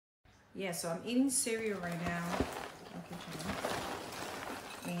Yeah, so I'm eating cereal right now. Okay,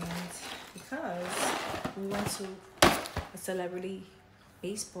 and because we went to a celebrity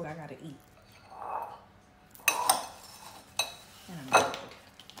baseball, I gotta eat. And I'm good.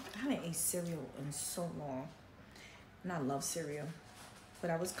 I haven't ate cereal in so long. And I love cereal. But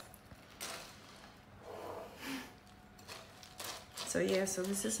I was... So yeah, so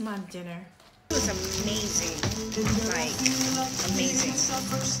this is my dinner. It was amazing. Like, amazing.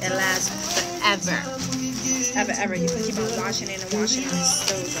 It lasts forever. Ever. You can keep on washing it and washing it. It's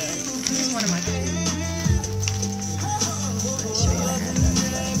so good. This is one of my favorites. Let me show you the hand.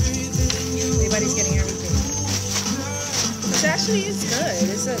 Everybody's getting everything. Which actually is good.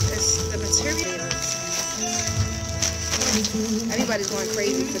 It's the material. Everybody's going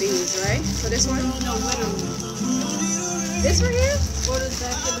crazy for these, right? For this one? No, literally. This one here? What is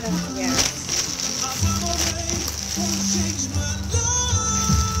that? Yeah.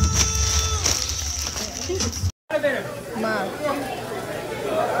 Mom.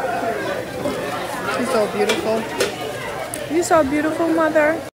 She's so beautiful. You're so beautiful,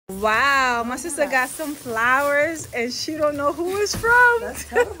 mother. Wow, my sister got some flowers and she don't know who it's from. That's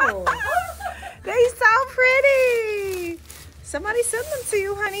terrible. They so pretty. Somebody sent them to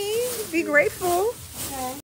you, honey. Be grateful.